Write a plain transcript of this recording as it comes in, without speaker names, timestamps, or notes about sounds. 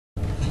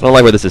don't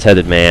like where this is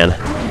headed, man.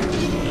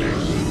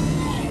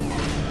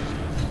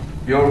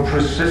 Your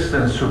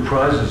persistence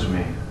surprises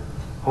me.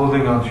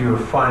 Holding on to your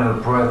final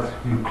breath,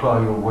 you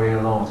claw your way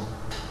along.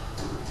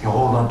 You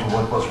hold on to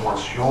what was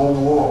once your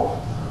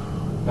war,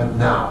 but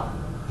now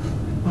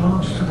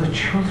belongs to the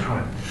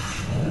children.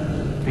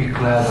 Be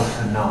glad of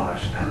the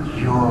knowledge that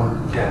your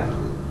death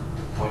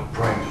will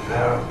bring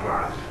their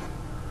birth.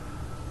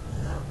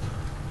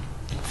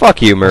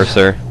 Fuck you,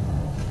 Mercer.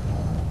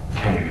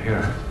 Can you hear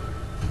it?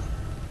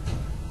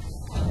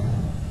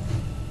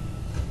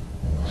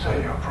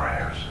 Say your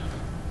prayers.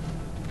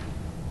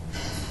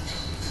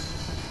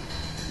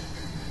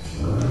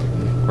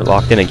 We're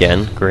locked in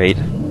again. Great.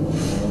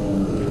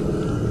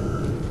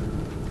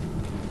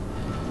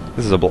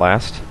 This is a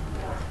blast.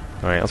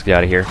 Alright, let's get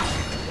out of here.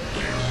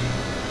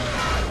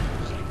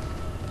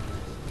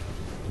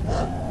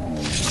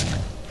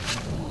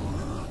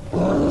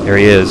 There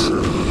he is.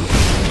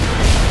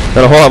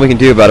 Not a whole lot we can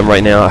do about him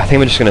right now. I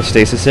think I'm just going to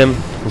stasis him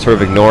and sort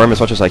of ignore him as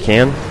much as I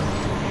can.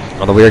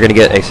 Although we are going to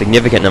get a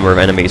significant number of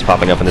enemies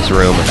popping up in this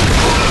room.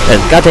 And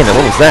goddamn it,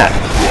 what was that?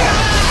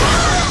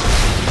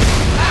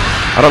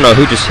 I don't know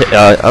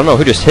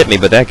who just hit me,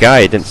 but that guy,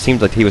 it didn't seem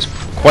like he was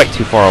quite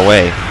too far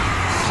away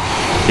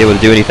to be able to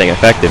do anything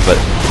effective. But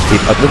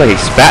it looked like he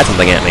spat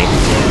something at me.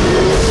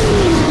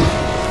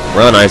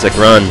 Run, Isaac,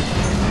 run!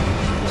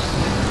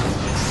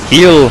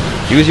 Heal!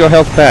 Use your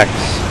health packs.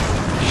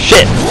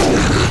 Shit!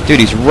 Dude,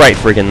 he's right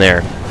freaking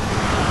there.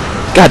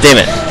 God damn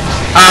it!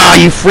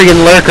 Ah, you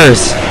freaking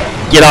lurkers!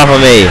 Get off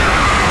of me!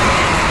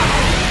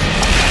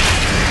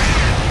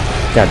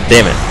 God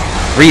damn it!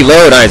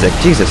 Reload, Isaac.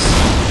 Jesus.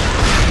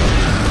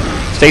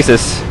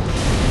 Stasis.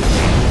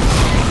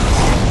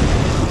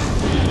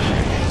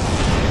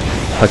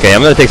 Okay,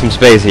 I'm gonna take some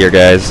space here,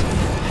 guys.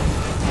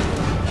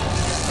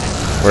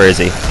 Where is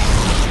he?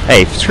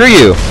 Hey, screw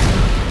you!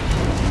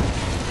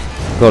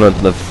 Going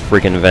into the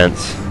freaking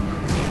vents.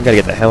 We gotta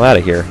get the hell out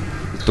of here.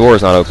 The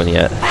door's not open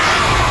yet.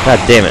 God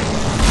damn it.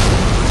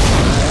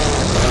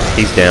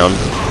 He's down.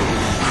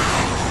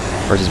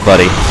 Where's his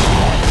buddy?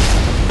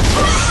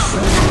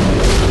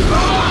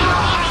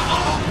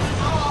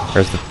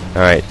 Where's the...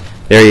 Alright.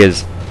 There he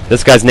is.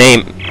 This guy's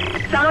name...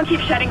 Someone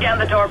keeps shutting down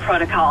the door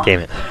protocol.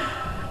 Damn it.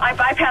 I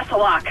bypassed the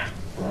lock.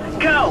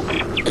 Go!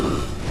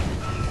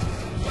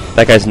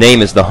 That guy's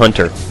name is the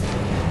Hunter.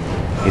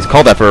 He's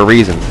called that for a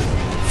reason.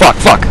 Fuck,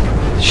 fuck!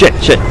 Shit,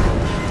 shit.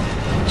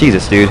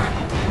 Jesus, dude.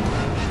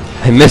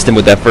 I missed him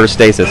with that first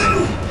stasis.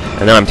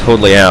 And now I'm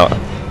totally out.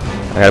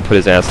 I gotta put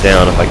his ass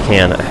down if I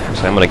can.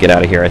 Actually, I'm gonna get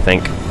out of here, I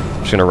think. I'm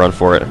just gonna run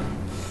for it.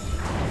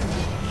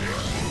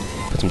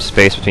 Put some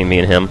space between me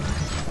and him.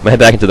 I'm gonna head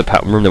back into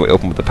the room that we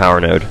opened with the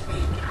power node.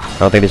 I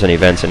don't think there's any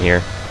vents in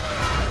here.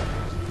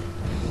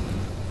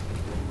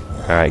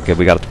 Alright, good.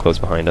 We got it close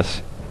behind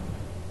us.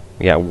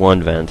 We got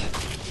one vent.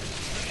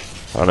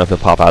 I don't know if he'll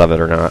pop out of it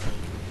or not.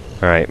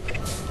 Alright.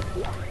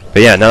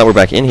 But yeah, now that we're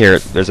back in here,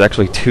 there's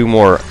actually two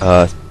more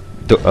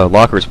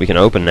lockers we can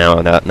open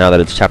now that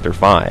it's Chapter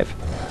 5.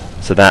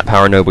 So that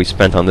power node we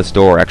spent on this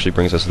door actually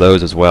brings us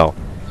those as well.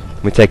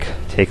 Let me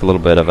take a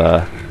little bit of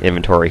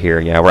inventory here.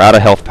 Yeah, we're out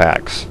of health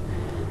packs.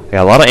 We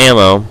got a lot of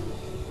ammo.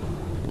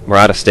 We're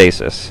out of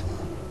stasis.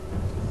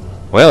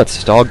 Well, it's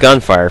just all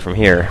gunfire from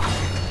here.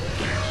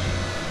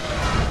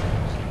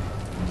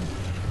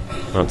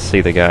 I don't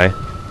see the guy.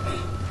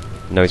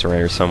 I know he's around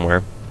here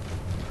somewhere.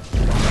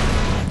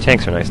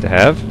 Tanks are nice to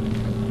have.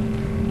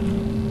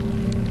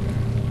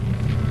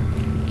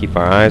 Keep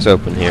our eyes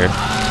open here.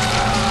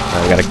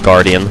 Alright, we got a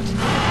Guardian.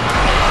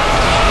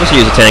 Let's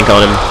use a tank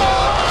on him.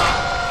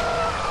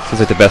 Seems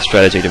like the best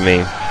strategy to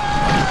me.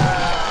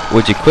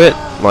 Would you quit,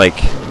 like,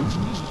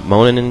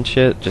 moaning and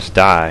shit? Just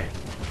die.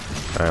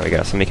 Alright, we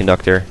got a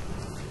semiconductor.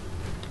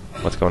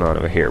 What's going on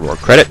over here? More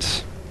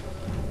credits.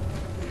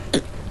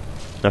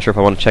 Not sure if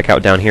I want to check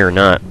out down here or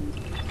not.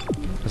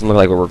 Doesn't look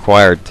like we're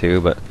required to,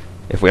 but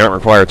if we aren't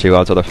required to,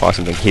 I'll try to find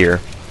something here.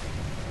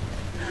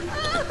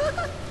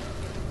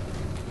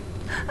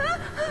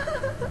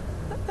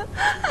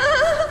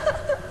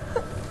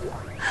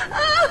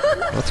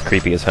 That's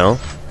creepy as hell.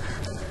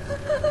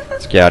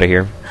 Let's get out of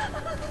here.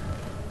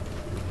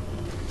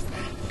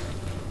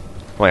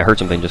 Oh, I heard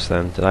something just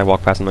then. Did I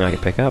walk past something I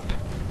could pick up?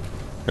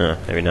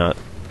 Maybe not.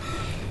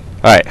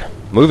 Alright,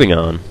 moving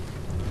on.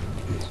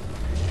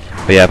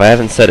 But yeah, if I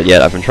haven't said it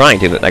yet, I've been trying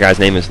to, but that guy's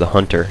name is the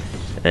Hunter.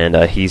 And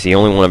he's the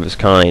only one of his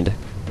kind.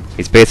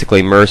 He's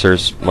basically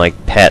Mercer's,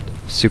 like, pet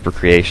super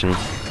creation.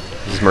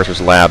 This is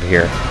Mercer's lab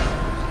here.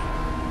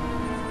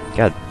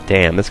 God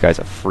damn, this guy's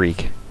a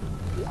freak.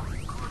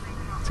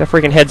 He's got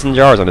freaking heads and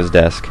jars on his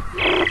desk.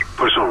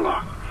 Person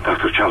log,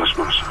 Dr. Chalice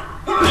Mercer.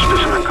 This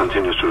specimen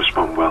continues to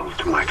respond well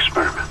to my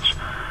experiments.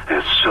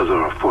 Its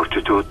cellular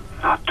fortitude,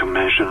 not to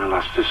mention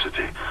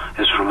elasticity,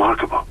 is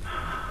remarkable.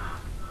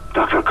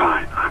 Dr.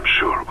 Kine, I'm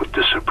sure, would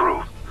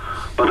disapprove.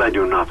 But I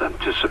do not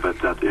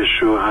anticipate that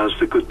issue, as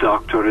the good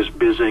doctor is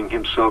busying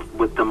himself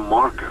with the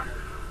marker.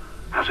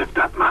 As if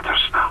that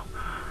matters now.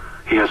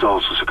 He has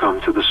also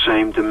succumbed to the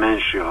same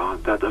dementia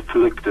that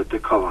afflicted the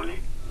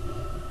colony.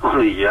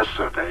 Only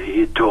yesterday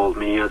he told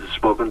me he had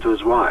spoken to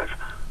his wife.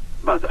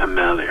 But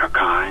Amelia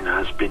Kine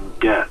has been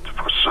dead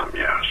for some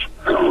years.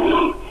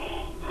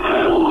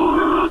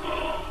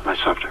 My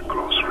subject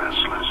grows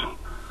restless.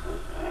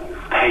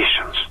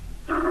 Patience.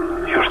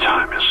 Your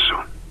time is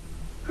soon.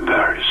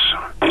 Very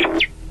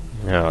soon.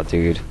 Oh,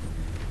 dude.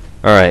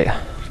 Alright,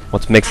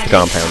 let's mix the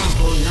compound.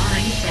 Sample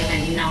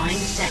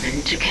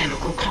 9797 to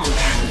chemical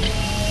compound.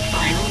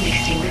 Final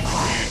mixing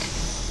required.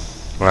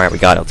 Alright, we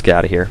got it. Let's get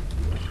out of here.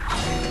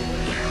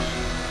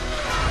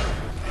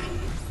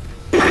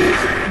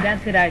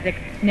 That's it, Isaac.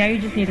 Now you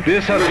just need to...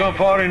 This has gone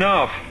far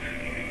enough.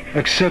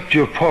 Accept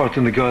your part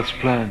in the God's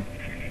plan.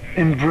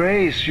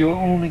 Embrace your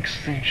own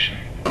extinction.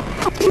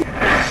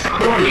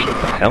 Warning.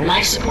 Hell?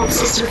 Life support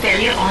system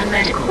failure on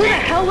medical Who the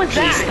deck. hell was Please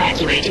that?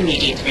 evacuate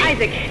immediately.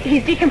 Isaac,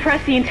 he's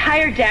decompressed the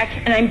entire deck,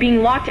 and I'm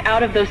being locked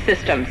out of those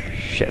systems.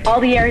 Shit.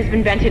 All the air has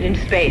been vented into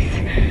space.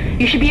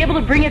 You should be able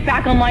to bring it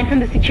back online from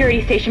the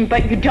security station,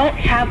 but you don't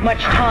have much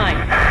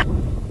time.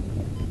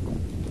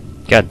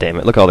 God damn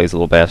it. Look at all these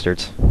little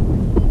bastards.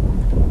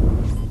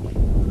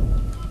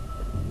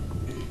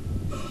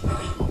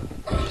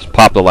 Just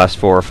pop the last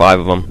 4 or 5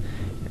 of them.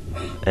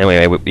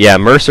 Anyway, yeah,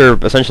 Mercer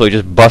essentially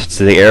just busts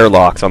the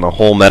airlocks on the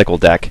whole medical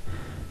deck.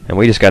 And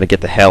we just gotta get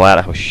the hell out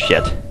of... Oh,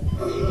 shit.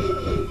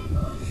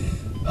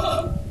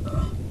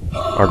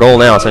 Our goal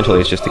now,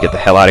 essentially, is just to get the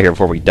hell out of here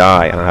before we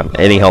die. I don't have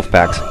any health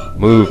packs.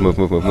 Move, move,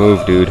 move, move,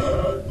 move, dude.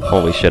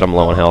 Holy shit, I'm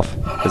low on health.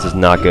 This is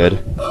not good.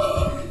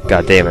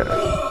 God damn it.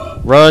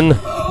 Run!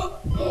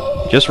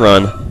 Just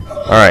run.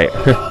 Alright.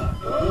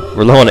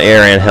 We're low on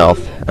air and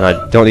health, and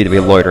I don't need to be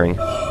loitering.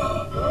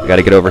 We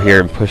gotta get over here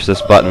and push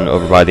this button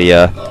over by the,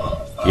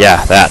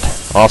 yeah, that.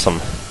 Awesome.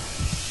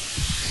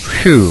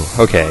 Phew,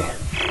 okay.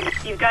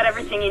 You've got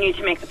everything you need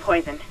to make the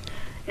poison.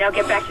 Now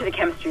get back to the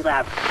chemistry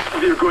lab.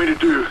 What are you going to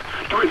do?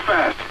 Do it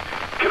fast.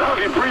 Can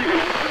hardly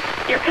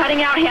breathe. You're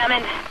cutting out,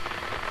 Hammond.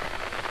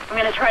 I'm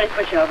gonna try to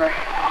switch over.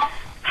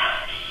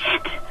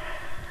 Shit.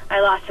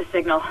 I lost his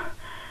signal.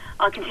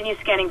 I'll continue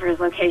scanning for his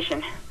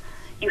location.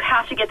 You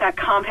have to get that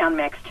compound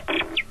mixed.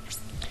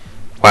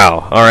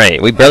 Wow,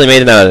 alright, we barely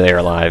made it out of there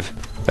alive.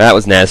 That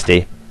was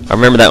nasty. I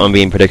remember that one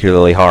being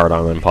particularly hard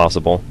on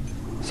Impossible.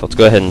 So let's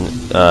go ahead and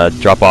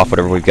drop off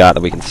whatever we've got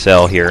that we can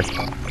sell here.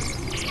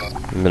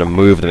 I'm gonna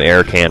move the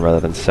air can rather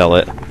than sell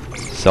it.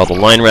 Sell the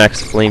line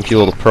racks, the flame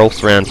fuel, the pearl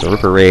strands, the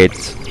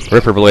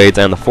ripper blades,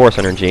 and the force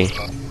energy.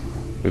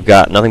 We've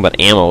got nothing but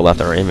ammo left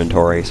in our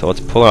inventory, so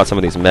let's pull out some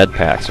of these med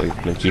packs we've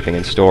been keeping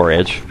in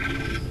storage.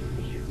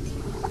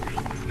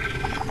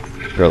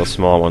 Throw the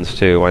small ones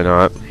too, why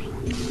not?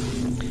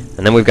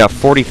 And then we've got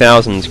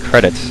 40,000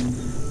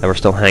 credits that we're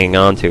still hanging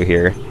on to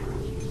here.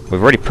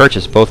 We've already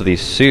purchased both of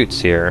these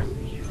suits here.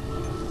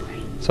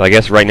 So I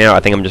guess right now I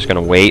think I'm just going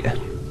to wait.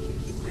 And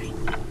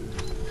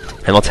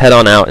let's head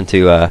on out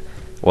into,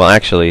 well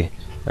actually,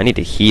 I need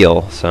to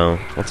heal, so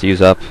let's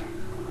use up,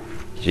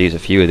 a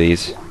few of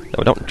these.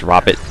 No, don't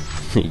drop it.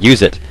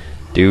 Use it,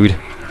 dude.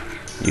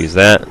 Use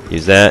that,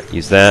 use that,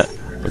 use that.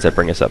 What's that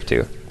bring us up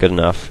to? Good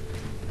enough.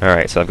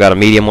 Alright, so I've got a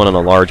medium one and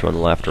a large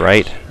one left,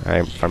 right?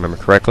 Alright, if I remember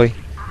correctly.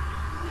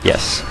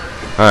 Yes.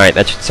 Alright,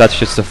 that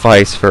should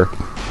suffice for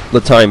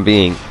the time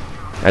being.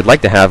 I'd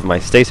like to have my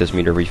stasis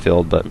meter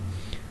refilled, but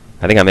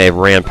I think I may have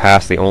ran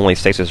past the only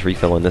stasis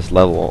refill in this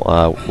level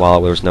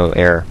while there was no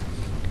air.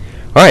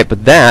 Alright,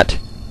 but that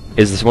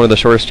is one of the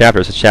shortest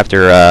chapters. It's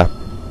chapter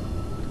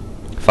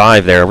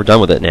 5 there. We're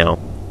done with it now.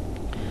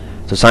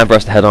 So it's time for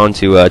us to head on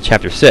to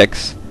chapter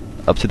 6,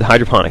 up to the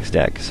hydroponics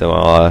deck. So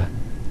I'll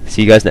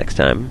see you guys next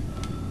time.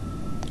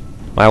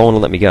 Why won't it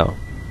let me go?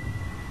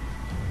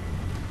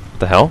 What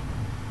the hell?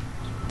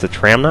 Is the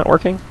tram not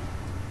working?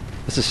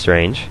 This is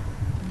strange.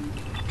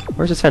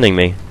 Where's it sending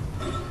me?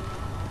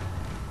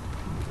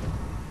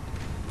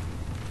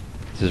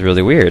 This is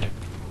really weird.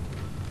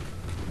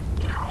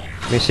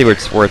 Let me see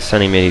where it's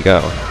sending me to go.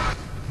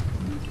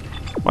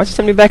 Why is it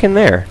sending me back in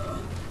there?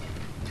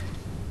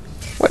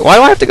 Wait, why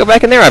do I have to go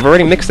back in there? I've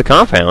already mixed the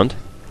compound.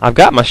 I've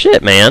got my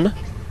shit, man.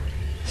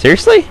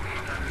 Seriously?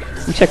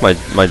 Let me check my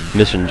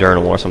mission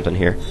journal or something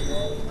here.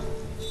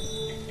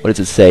 What does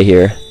it say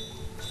here?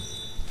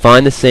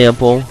 Find the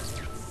sample.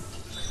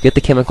 Get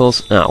the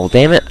chemicals. Oh, well,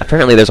 damn it.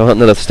 Apparently there's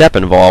another step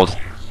involved.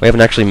 We haven't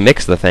actually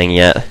mixed the thing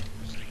yet.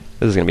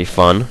 This is gonna be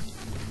fun.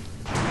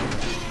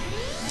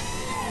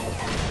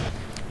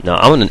 No,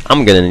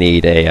 I'm gonna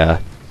need a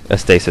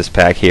stasis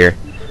pack here.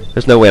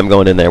 There's no way I'm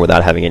going in there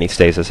without having any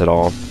stasis at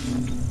all.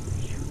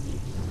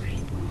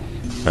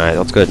 Alright,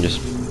 let's go ahead and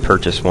just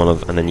purchase one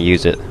and then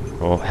use it.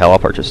 Oh, hell, I'll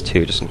purchase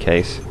 2 just in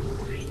case.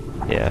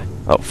 Yeah.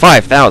 Oh,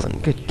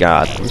 5,000! Good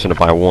God. I'm just gonna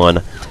buy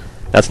 1.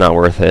 That's not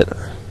worth it.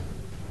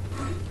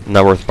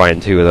 Not worth buying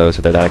 2 of those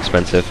if they're that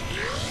expensive.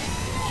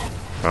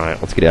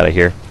 Alright, let's get out of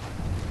here.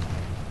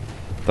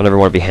 Don't ever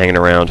want to be hanging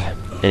around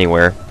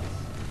anywhere.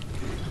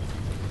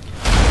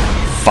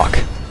 Fuck.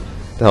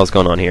 What the hell's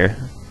going on here?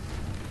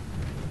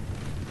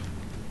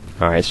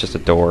 Alright, it's just a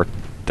door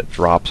that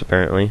drops,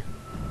 apparently.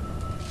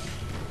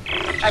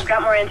 I've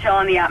got more intel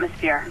on the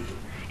atmosphere.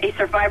 A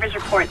survivor's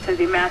report says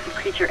a massive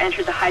creature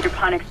entered the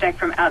hydroponics deck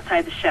from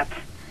outside the ship.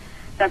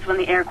 That's when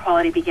the air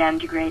quality began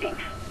degrading.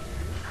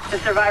 The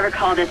survivor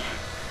called it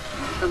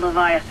the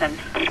Leviathan.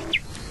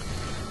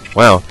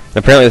 Wow. And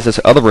apparently this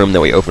other room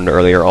that we opened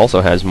earlier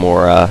also has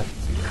more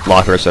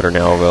lockers that are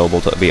now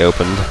available to be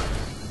opened.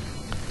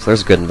 So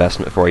there's a good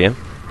investment for you.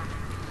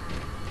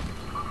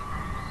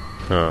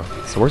 Huh.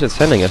 So where's it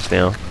sending us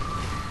now?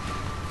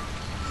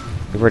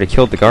 We've already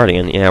killed the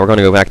Guardian. Yeah, we're going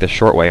to go back the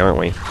short way, aren't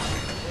we?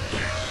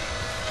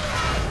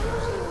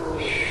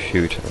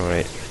 Shoot.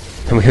 Alright.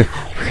 We're going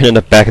to end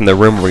up back in the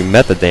room where we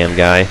met the damn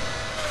guy.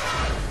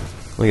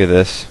 Look at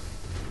this.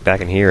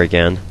 Back in here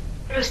again.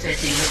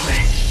 Processing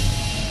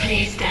request.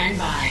 Please stand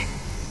by.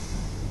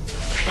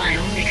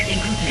 Final mixing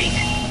complete.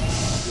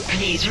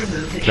 Please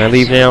remove the Can I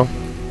leave now?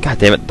 God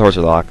damn it, the doors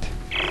are locked.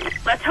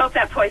 Let's hope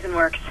that poison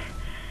works.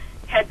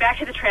 Head back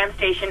to the tram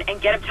station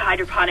and get up to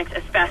hydroponics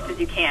as fast as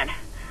you can.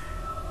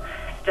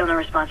 Still no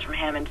response from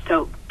Hammond,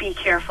 so be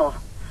careful.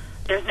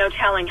 There's no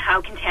telling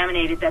how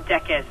contaminated that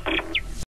deck is.